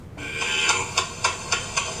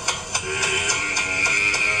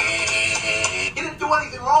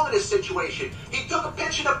wrong in this situation. He took a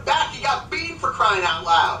pitch in the back. He got beat for crying out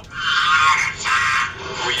loud.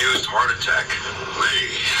 We used heart attack.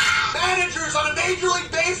 Managers on a Major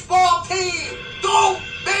League Baseball team don't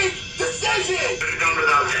make decisions. Done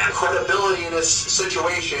without that. Credibility in this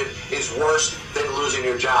situation is worse than losing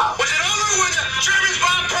your job. Was it over with the Germans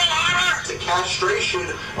bomb Pearl Harbor? The castration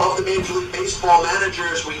of the Major League Baseball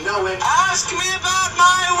managers, we know it. Ask me about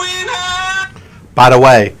my winner. By the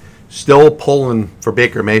way, still pulling for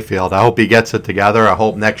Baker Mayfield. I hope he gets it together. I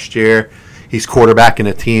hope next year he's quarterbacking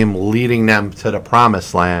a team, leading them to the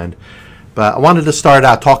promised land. But I wanted to start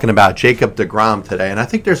out talking about Jacob deGrom today, and I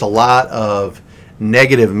think there's a lot of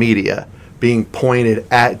negative media being pointed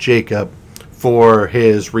at Jacob for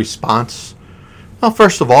his response. Well,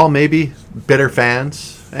 first of all, maybe bitter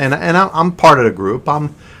fans, and I'm part of the group.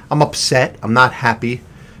 I'm upset. I'm not happy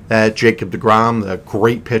that Jacob deGrom, the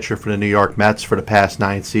great pitcher for the New York Mets for the past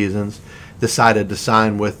 9 seasons, decided to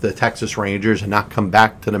sign with the Texas Rangers and not come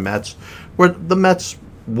back to the Mets, where the Mets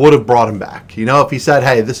would have brought him back. You know, if he said,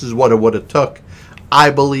 hey, this is what it would have took, I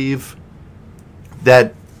believe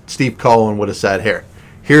that Steve Cohen would have said,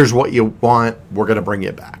 here's what you want, we're going to bring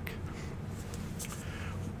you back.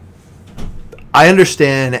 I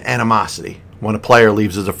understand animosity when a player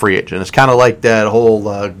leaves as a free agent. It's kind of like that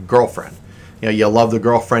whole girlfriend. You know, you love the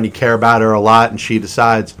girlfriend, you care about her a lot, and she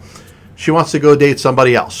decides she wants to go date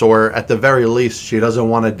somebody else, or at the very least, she doesn't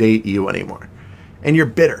want to date you anymore. And you're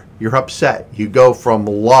bitter, you're upset. You go from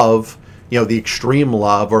love, the extreme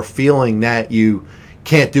love, or feeling that you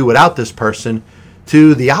can't do without this person,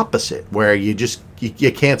 to the opposite, where you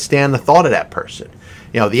can't stand the thought of that person.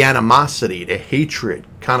 The animosity, the hatred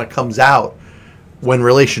kind of comes out when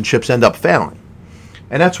relationships end up failing.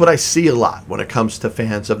 And that's what I see a lot when it comes to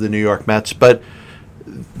fans of the New York Mets. But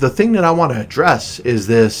the thing that I want to address is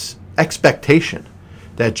this expectation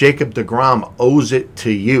that Jacob deGrom owes it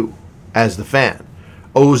to you as the fan,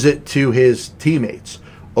 owes it to his teammates,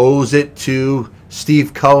 owes it to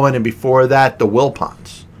Steve Cohen, and before that, the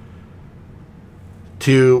Wilpons,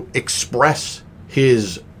 to express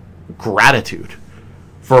his gratitude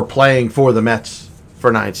for playing for the Mets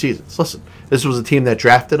for 9 seasons. Listen, this was a team that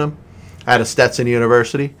drafted him out of Stetson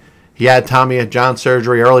University. He had Tommy John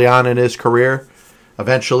surgery early on in his career,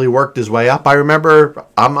 eventually worked his way up. I remember,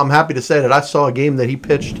 I'm happy to say that I saw a game that he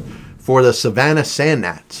pitched for the Savannah Sand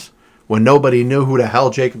Gnats when nobody knew who the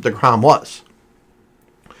hell Jacob deGrom was.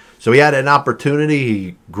 So he had an opportunity.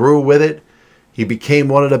 He grew with it. He became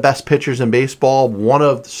one of the best pitchers in baseball, one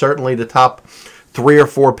of certainly the top 3 or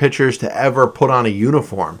 4 pitchers to ever put on a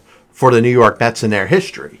uniform for the New York Mets in their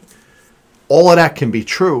history. All of that can be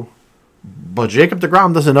true, but Jacob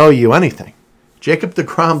deGrom doesn't owe you anything. Jacob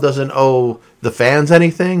deGrom doesn't owe the fans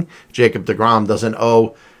anything. Jacob deGrom doesn't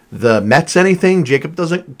owe the Mets anything.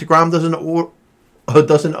 deGrom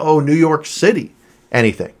doesn't owe New York City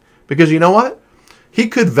anything. Because you know what? He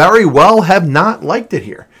could very well have not liked it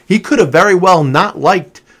here. He could have very well not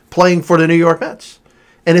liked playing for the New York Mets.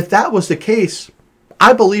 And if that was the case,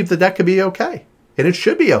 I believe that could be okay. And it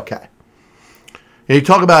should be okay. And you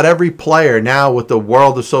talk about every player now with the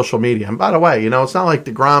world of social media. And by the way, it's not like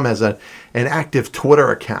deGrom has an active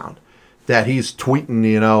Twitter account that he's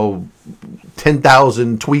tweeting,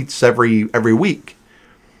 10,000 tweets every week.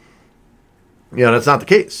 That's not the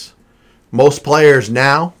case. Most players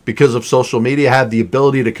now, because of social media, have the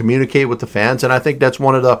ability to communicate with the fans, and I think that's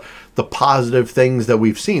one of the positive things that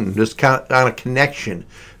we've seen, this kind of connection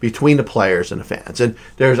between the players and the fans. And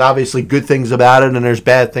there's obviously good things about it, and there's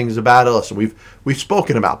bad things about it. Listen, we've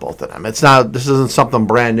spoken about both of them. This isn't something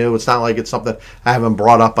brand new. It's not like it's something I haven't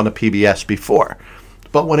brought up on the PBS before.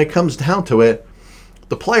 But when it comes down to it,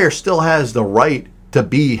 the player still has the right to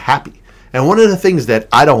be happy. And one of the things that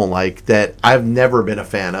I don't like, that I've never been a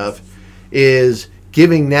fan of, is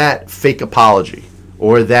giving that fake apology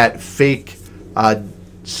or that fake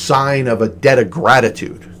sign of a debt of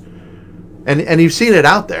gratitude. And you've seen it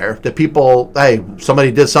out there that people, hey,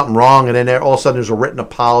 somebody did something wrong, and then all of a sudden there's a written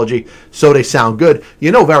apology, so they sound good.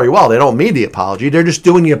 You know very well they don't mean the apology. They're just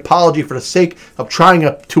doing the apology for the sake of trying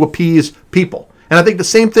to appease people. And I think the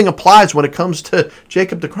same thing applies when it comes to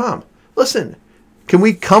Jacob deGrom. Listen, can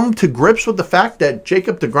we come to grips with the fact that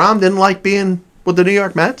Jacob deGrom didn't like being with the New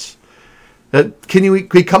York Mets? Can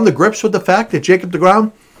we come to grips with the fact that Jacob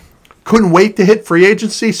deGrom couldn't wait to hit free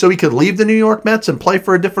agency so he could leave the New York Mets and play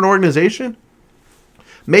for a different organization?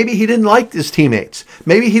 Maybe he didn't like his teammates.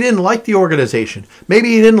 Maybe he didn't like the organization. Maybe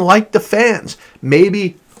he didn't like the fans.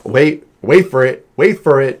 Maybe, wait for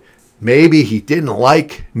it. Maybe he didn't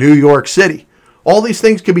like New York City. All these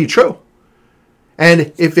things could be true.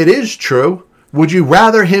 And if it is true, would you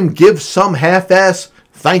rather him give some half-ass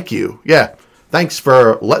thank you? Yeah. Thanks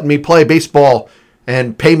for letting me play baseball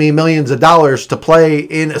and pay me millions of dollars to play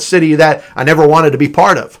in a city that I never wanted to be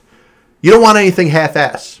part of. You don't want anything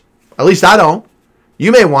half-ass. At least I don't.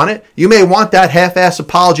 You may want it. You may want that half-ass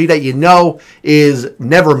apology that you know is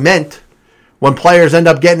never meant. When players end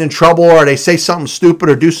up getting in trouble or they say something stupid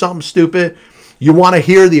or do something stupid, you want to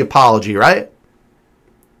hear the apology, right?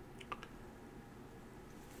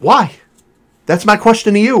 Why? That's my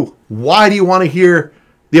question to you. Why do you want to hear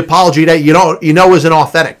the apology that you know isn't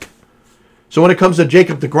authentic? So when it comes to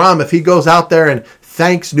Jacob deGrom, if he goes out there and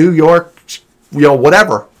thanks New York,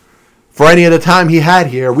 whatever, for any of the time he had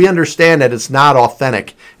here, we understand that it's not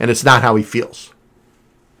authentic and it's not how he feels.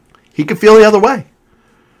 He could feel the other way.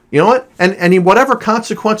 You know what? And whatever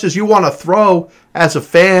consequences you want to throw as a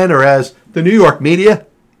fan or as the New York media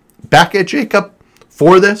back at Jacob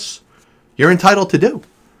for this, you're entitled to do.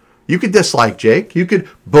 You could dislike Jake. You could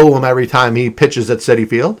boo him every time he pitches at Citi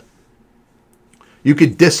Field. You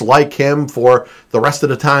could dislike him for the rest of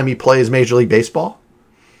the time he plays Major League Baseball.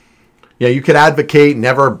 Yeah, you could advocate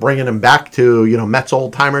never bringing him back to, Mets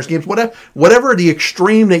old-timers games. Whatever the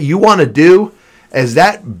extreme that you want to do as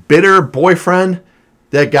that bitter boyfriend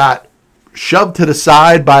that got shoved to the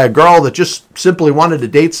side by a girl that just simply wanted to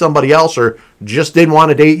date somebody else or just didn't want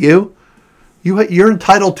to date you, you're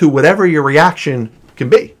entitled to whatever your reaction can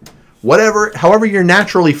be. However you're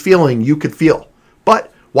naturally feeling, you could feel.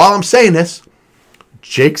 But while I'm saying this,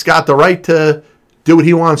 Jake's got the right to do what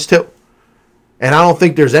he wants to. And I don't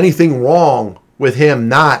think there's anything wrong with him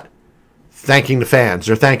not thanking the fans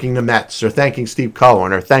or thanking the Mets or thanking Steve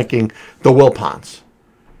Cohen or thanking the Wilpons.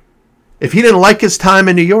 If he didn't like his time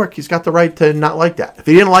in New York, he's got the right to not like that. If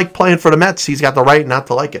he didn't like playing for the Mets, he's got the right not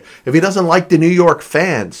to like it. If he doesn't like the New York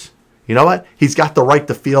fans, you know what? He's got the right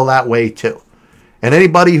to feel that way too. And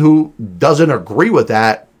anybody who doesn't agree with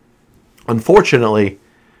that, unfortunately,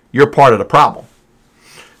 you're part of the problem.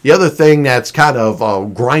 The other thing that's kind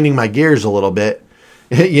of grinding my gears a little bit,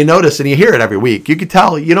 you notice, and you hear it every week, you can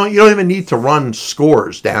tell you don't even need to run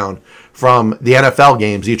scores down from the NFL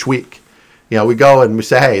games each week. We go and we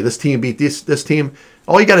say, hey, this team beat this team.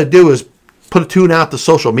 All you got to do is put a tune out to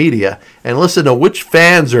social media and listen to which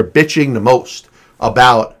fans are bitching the most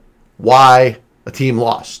about why a team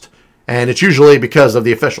lost. And it's usually because of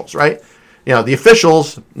the officials, right? The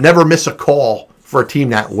officials never miss a call for a team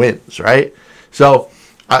that wins, right? So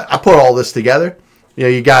I put all this together.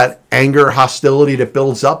 You got anger, hostility that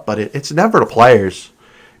builds up, but it's never the players.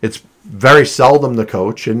 It's very seldom the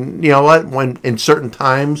coach. And you know what? When in certain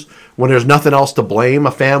times when there's nothing else to blame,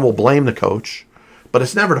 a fan will blame the coach. But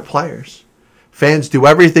it's never the players. Fans do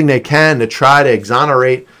everything they can to try to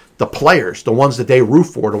exonerate the players, the ones that they root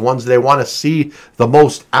for, the ones that they want to see the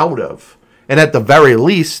most out of. And at the very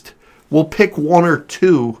least, we'll pick one or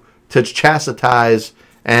two to chastise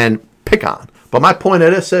and pick on. But my point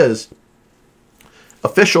of this is,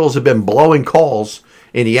 officials have been blowing calls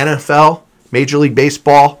in the NFL, Major League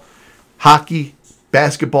Baseball, hockey,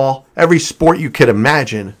 basketball, every sport you could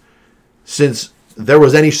imagine since there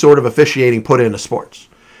was any sort of officiating put into sports.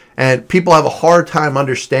 And people have a hard time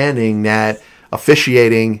understanding that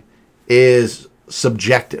officiating is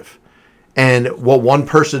subjective. And what one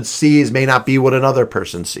person sees may not be what another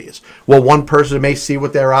person sees. What one person may see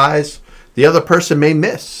with their eyes, the other person may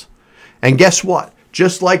miss. And guess what?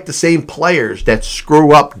 Just like the same players that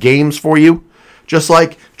screw up games for you, just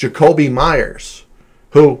like Jacoby Myers,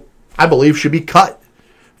 who I believe should be cut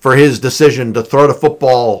for his decision to throw the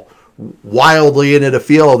football wildly into the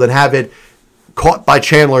field and have it caught by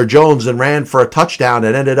Chandler Jones and ran for a touchdown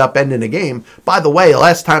and ended up ending the game. By the way,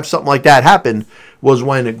 last time something like that happened was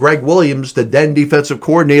when Greg Williams, the then defensive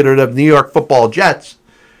coordinator of the New York Football Jets,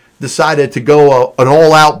 decided to go an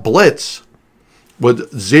all-out blitz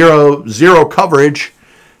with zero coverage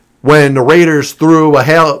when the Raiders threw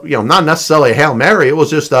not necessarily a Hail Mary. It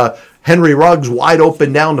was just a Henry Ruggs wide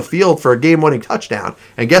open down the field for a game-winning touchdown.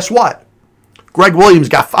 And guess what? Greg Williams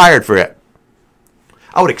got fired for it.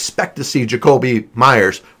 I would expect to see Jacoby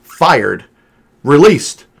Myers fired,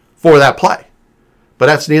 released for that play. But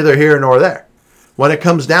that's neither here nor there. When it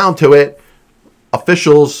comes down to it,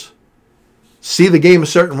 officials see the game a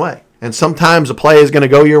certain way. And sometimes a play is going to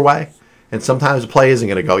go your way, and sometimes a play isn't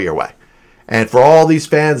going to go your way. And for all these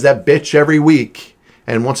fans that bitch every week,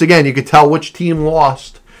 and once again, you can tell which team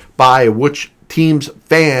lost by which team's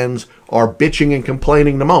fans are bitching and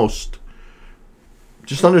complaining the most.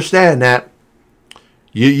 Just understand that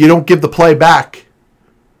you don't give the play back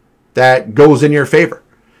that goes in your favor.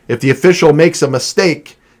 If the official makes a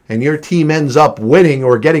mistake and your team ends up winning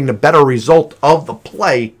or getting the better result of the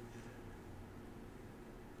play,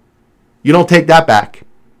 you don't take that back.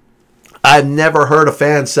 I've never heard a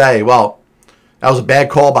fan say, well, That was a bad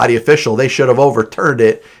call by the official. They should have overturned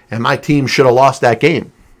it, and my team should have lost that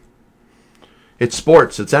game. It's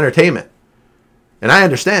sports. It's entertainment. And I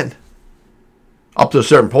understand up to a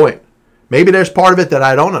certain point. Maybe there's part of it that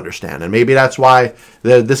I don't understand, and maybe that's why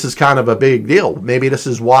this is kind of a big deal. Maybe this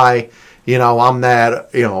is why, I'm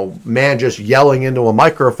that, man just yelling into a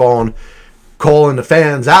microphone, calling the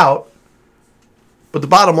fans out. But the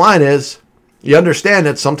bottom line is, you understand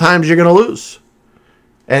that sometimes you're going to lose.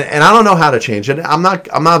 And I don't know how to change it. I'm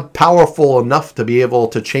not powerful enough to be able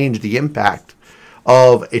to change the impact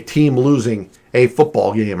of a team losing a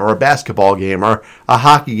football game or a basketball game or a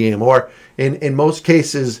hockey game or in most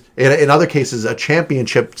cases, in other cases, a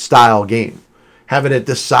championship style game, having it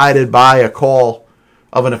decided by a call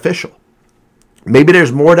of an official. Maybe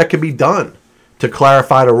there's more that can be done to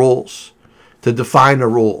clarify the rules, to define the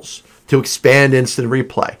rules, to expand instant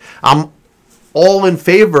replay. I'm all in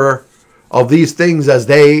favor of these things as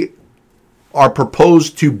they are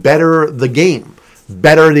proposed to better the game,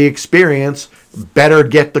 better the experience, better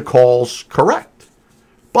get the calls correct.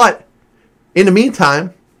 But in the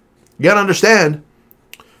meantime, you got to understand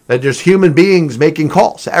that there's human beings making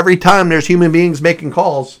calls. Every time there's human beings making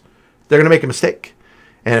calls, they're going to make a mistake.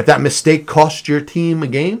 And if that mistake costs your team a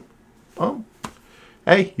game, well,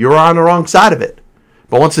 hey, you're on the wrong side of it.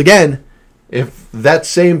 But once again, if that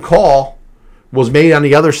same call was made on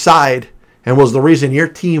the other side and was the reason your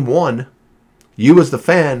team won, you as the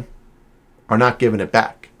fan are not giving it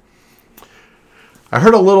back. I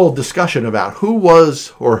heard a little discussion about who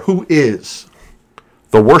was or who is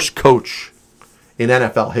the worst coach in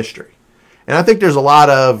NFL history. And I think there's a lot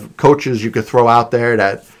of coaches you could throw out there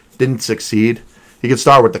that didn't succeed. You could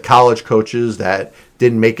start with the college coaches that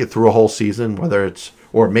didn't make it through a whole season,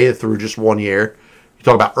 or made it through just 1 year. You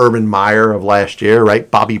talk about Urban Meyer of last year, right?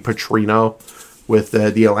 Bobby Petrino with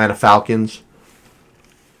the Atlanta Falcons.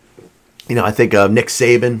 I think of Nick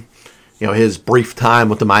Saban, his brief time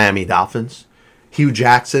with the Miami Dolphins. Hugh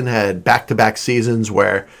Jackson had back-to-back seasons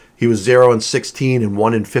where he was 0-16 and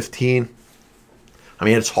 1-15. I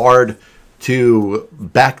mean, it's hard to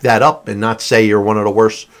back that up and not say you're one of the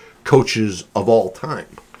worst coaches of all time.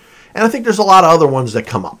 And I think there's a lot of other ones that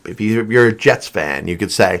come up. If you're a Jets fan, you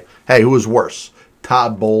could say, hey, who was worse,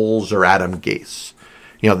 Todd Bowles or Adam Gase?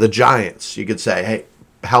 The Giants, you could say, hey,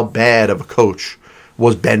 how bad of a coach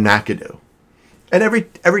was Ben McAdoo? And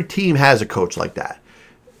every team has a coach like that.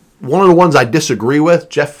 One of the ones I disagree with,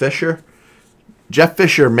 Jeff Fisher. Jeff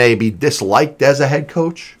Fisher may be disliked as a head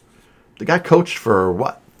coach. The guy coached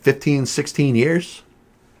for, 15, 16 years?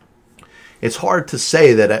 It's hard to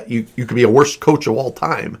say that you could be a worst coach of all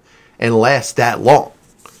time and last that long.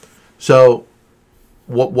 So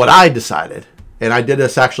what I decided, and I did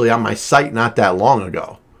this actually on my site not that long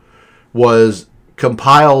ago, was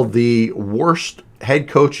compile the worst head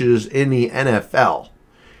coaches in the NFL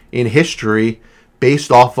in history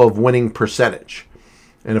based off of winning percentage.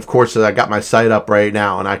 And of course, I got my site up right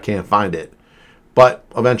now and I can't find it. But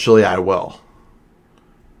eventually I will.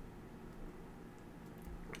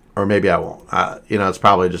 Or maybe I won't. It's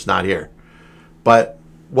probably just not here. But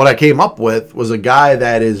what I came up with was a guy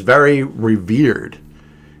that is very revered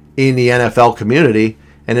in the NFL community.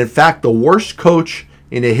 And in fact, the worst coach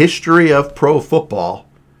in the history of pro football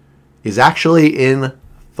is actually in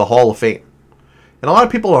the Hall of Fame. And a lot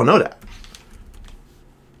of people don't know that.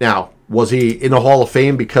 Now, was he in the Hall of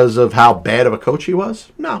Fame because of how bad of a coach he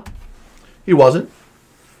was? No, he wasn't.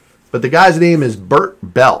 But the guy's name is Bert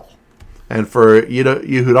Bell. And for you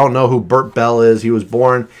who don't know who Bert Bell is, he was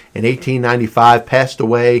born in 1895, passed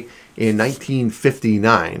away in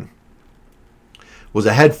 1959. Was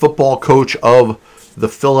a head football coach of the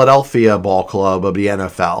Philadelphia Ball Club of the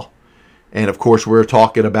NFL. And of course, we're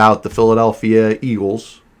talking about the Philadelphia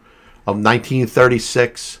Eagles of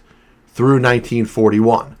 1936 through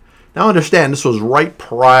 1941. Now understand, this was right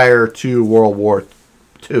prior to World War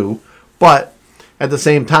II, but at the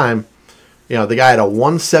same time, the guy had a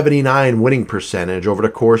 179 winning percentage over the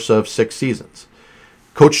course of 6 seasons.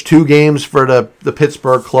 Coached 2 games for the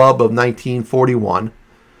Pittsburgh Club of 1941.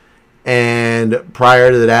 And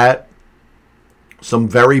prior to that, some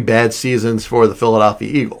very bad seasons for the Philadelphia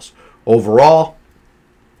Eagles. Overall,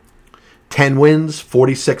 10 wins,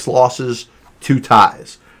 46 losses, 2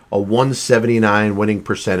 ties. A 179 winning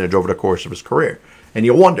percentage over the course of his career. And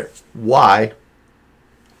you wonder why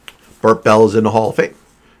Bert Bell is in the Hall of Fame.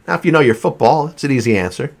 Now, if you know your football, it's an easy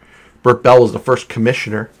answer. Bert Bell was the first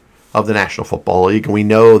commissioner of the National Football League, and we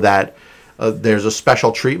know that there's a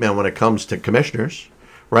special treatment when it comes to commissioners,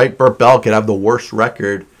 right? Bert Bell could have the worst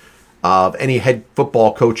record of any head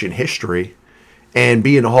football coach in history and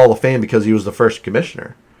be in the Hall of Fame because he was the first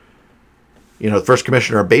commissioner. the first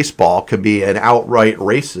commissioner of baseball could be an outright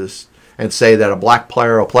racist and say that a black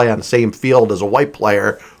player will play on the same field as a white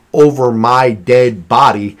player over my dead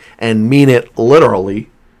body and mean it literally.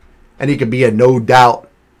 And he could be a no doubt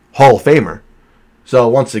Hall of Famer. So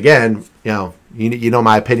once again, you know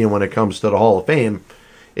my opinion when it comes to the Hall of Fame.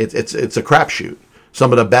 It's a crapshoot.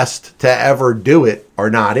 Some of the best to ever do it are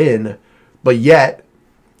not in, but yet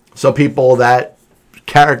some people that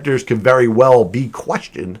characters could very well be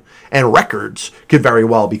questioned and records could very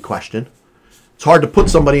well be questioned. It's hard to put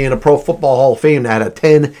somebody in a Pro Football Hall of Fame that had a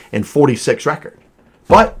 10-46 record.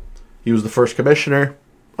 But he was the first commissioner.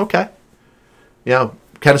 Okay.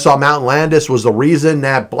 Kennesaw Mountain Landis was the reason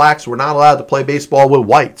that blacks were not allowed to play baseball with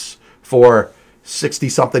whites for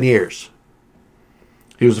 60-something years.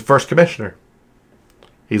 He was the first commissioner.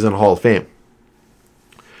 He's in the Hall of Fame.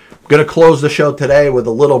 I'm going to close the show today with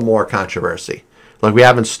a little more controversy. Like we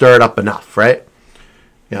haven't stirred up enough, right?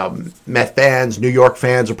 Met fans, New York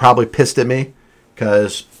fans are probably pissed at me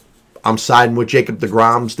because I'm siding with Jacob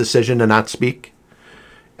deGrom's decision to not speak.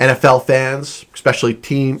 NFL fans, especially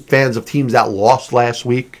fans of teams that lost last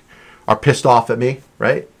week, are pissed off at me,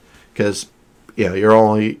 right? Because you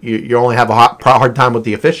only have a hard time with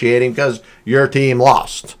the officiating because your team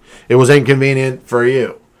lost. It was inconvenient for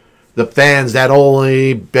you. The fans that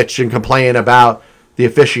only bitch and complain about the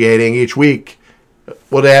officiating each week,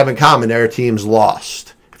 what they have in common, their team's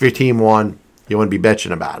lost. If your team won, you wouldn't be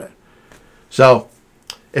bitching about it. So,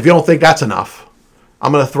 if you don't think that's enough,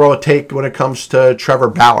 I'm going to throw a take when it comes to Trevor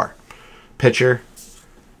Bauer, pitcher,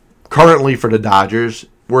 currently for the Dodgers.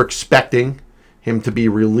 We're expecting him to be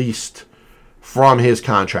released from his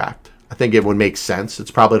contract. I think it would make sense.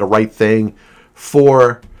 It's probably the right thing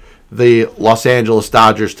for the Los Angeles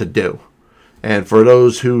Dodgers to do. And for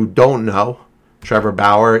those who don't know, Trevor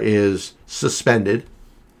Bauer is suspended,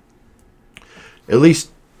 at least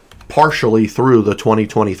partially through the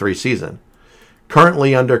 2023 season.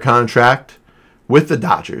 Currently under contract with the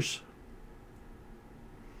Dodgers.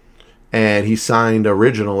 And he signed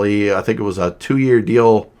originally, I think it was a 2-year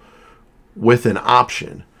deal with an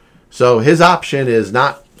option. So his option is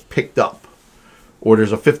not picked up. Or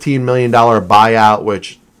there's a $15 million buyout,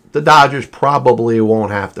 which the Dodgers probably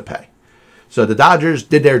won't have to pay. So the Dodgers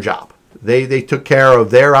did their job. They took care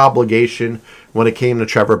of their obligation when it came to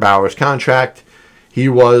Trevor Bauer's contract. He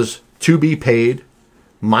was to be paid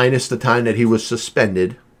minus the time that he was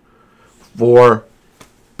suspended for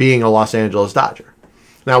being a Los Angeles Dodger.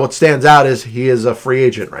 Now, what stands out is he is a free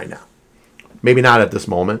agent right now. Maybe not at this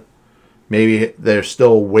moment. Maybe they're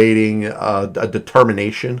still waiting a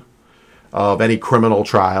determination of any criminal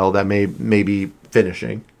trial that may be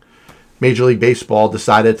finishing. Major League Baseball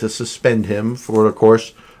decided to suspend him for the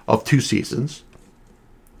course of 2 seasons.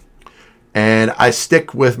 And I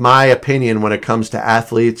stick with my opinion when it comes to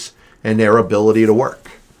athletes and their ability to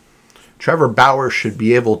work. Trevor Bauer should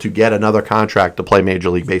be able to get another contract to play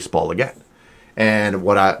Major League Baseball again. And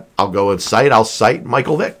what I'll go and cite, I'll cite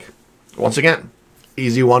Michael Vick. Once again,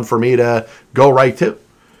 easy one for me to go right to.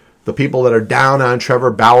 The people that are down on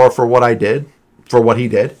Trevor Bauer for what he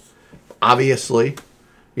did, obviously,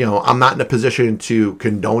 I'm not in a position to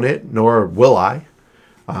condone it, nor will I.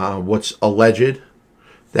 What's alleged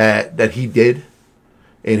that he did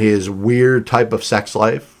in his weird type of sex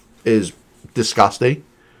life is disgusting,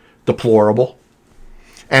 deplorable,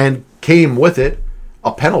 and came with it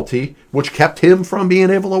a penalty which kept him from being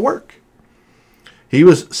able to work. He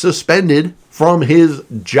was suspended from his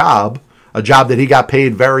job, a job that he got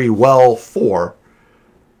paid very well for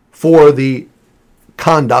the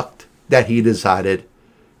conduct that he decided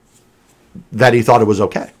that he thought it was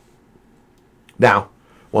okay. Now,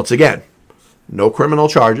 once again, no criminal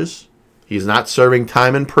charges. He's not serving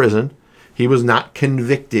time in prison. He was not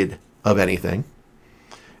convicted of anything.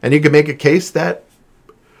 And you can make a case that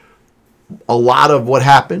a lot of what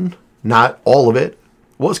happened, not all of it,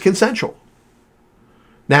 was consensual.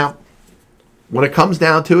 Now, when it comes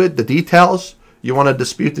down to it, the details, you want to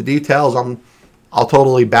dispute the details, I'll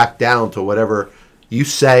totally back down to whatever you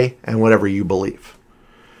say and whatever you believe.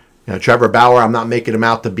 Trevor Bauer, I'm not making him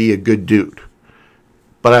out to be a good dude,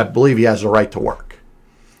 but I believe he has the right to work.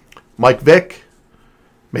 Mike Vick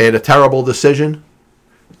made a terrible decision.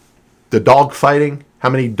 The dog fighting, how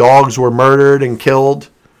many dogs were murdered and killed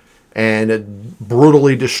and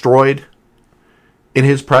brutally destroyed in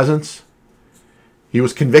his presence. He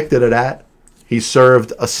was convicted of that. He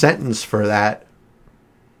served a sentence for that.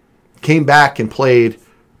 Came back and played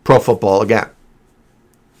pro football again.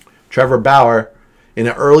 Trevor Bauer, in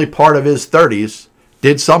the early part of his 30s,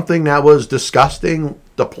 did something that was disgusting,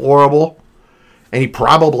 deplorable, and he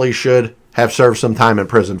probably should have served some time in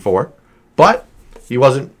prison for. But he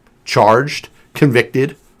wasn't charged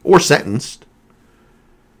convicted or sentenced,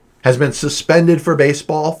 has been suspended for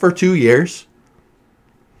baseball for 2 years,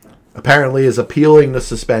 apparently is appealing the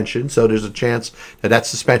suspension, so there's a chance that that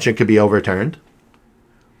suspension could be overturned.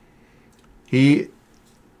 He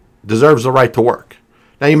deserves the right to work.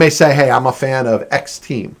 Now you may say, hey, I'm a fan of X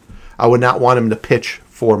team. I would not want him to pitch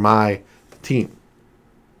for my team.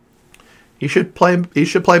 He should play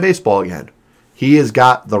baseball again. He has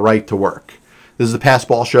got the right to work. This is the Pass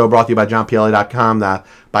Ball Show, brought to you by JohnPielli.com,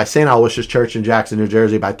 by St. Aloysius Church in Jackson, New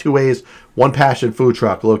Jersey, by Two Ways, One Passion Food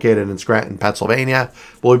Truck located in Scranton, Pennsylvania.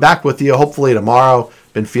 We'll be back with you hopefully tomorrow.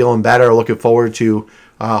 Been feeling better. Looking forward to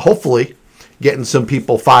hopefully getting some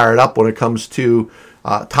people fired up when it comes to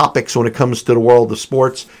topics, when it comes to the world of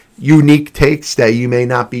sports. Unique takes that you may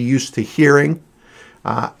not be used to hearing.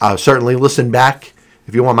 Certainly listen back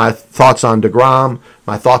if you want my thoughts on DeGrom,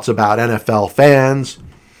 my thoughts about NFL fans,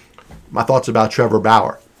 my thoughts about Trevor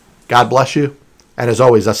Bauer. God bless you. And as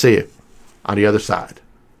always, I'll see you on the other side.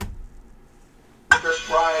 Chris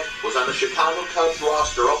Bryant was on the Chicago Cubs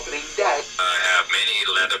roster opening day. I have many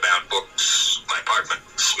leather-bound books. My apartment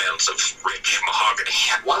smells of rich mahogany.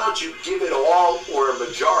 Why don't you give it all or a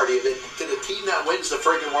majority of it to the team that wins the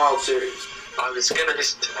friggin' World Series? I was going to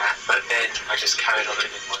listen to that, but then I just carried on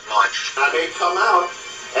living my life. I may come out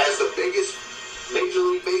as the biggest Major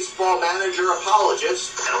League Baseball manager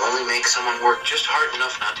apologist. It'll only make someone work just hard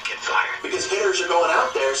enough not to get fired. Because hitters are going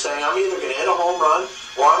out there saying, I'm either going to hit a home run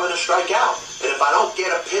or I'm going to strike out. And if I don't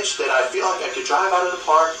get a pitch that I feel like I could drive out of the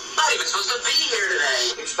park, I'm not even supposed to be here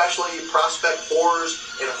today. especially prospect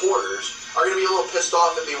whores and hoarders, are going to be a little pissed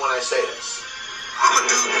off at me when I say this. I'm a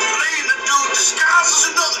dude playing the dude disguised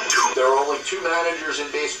as another dude. There are only two managers in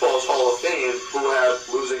baseball's Hall of Fame who have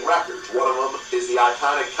losing records. One of them is the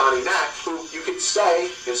iconic Connie Mack, who you could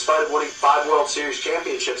say, in spite of winning 5 World Series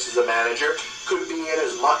championships as a manager, could be in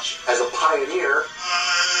as much as a pioneer.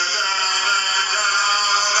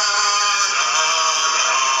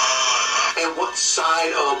 And what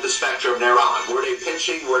side of the spectrum they're on? Were they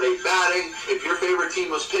pitching? Were they batting? If your favorite team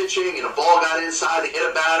was pitching and a ball got inside to hit a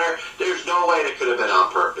batter, there's no way it could have been on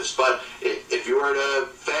purpose. But if you were a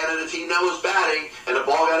fan of the team that was batting and the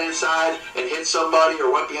ball got inside and hit somebody or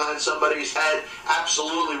went behind somebody's head,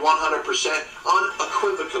 absolutely 100%,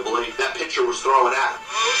 unequivocally, that pitcher was throwing at him.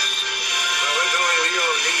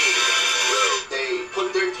 They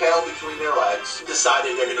put their tail between their legs,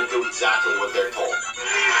 decided they're going to do exactly what they're told.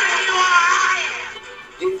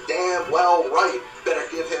 You damn well right better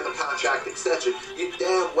give him a contract extension. You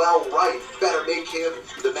damn well right better make him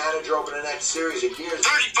the manager over the next series of years.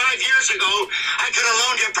 35 years ago, I could have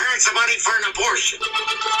loaned your parents the money for an abortion.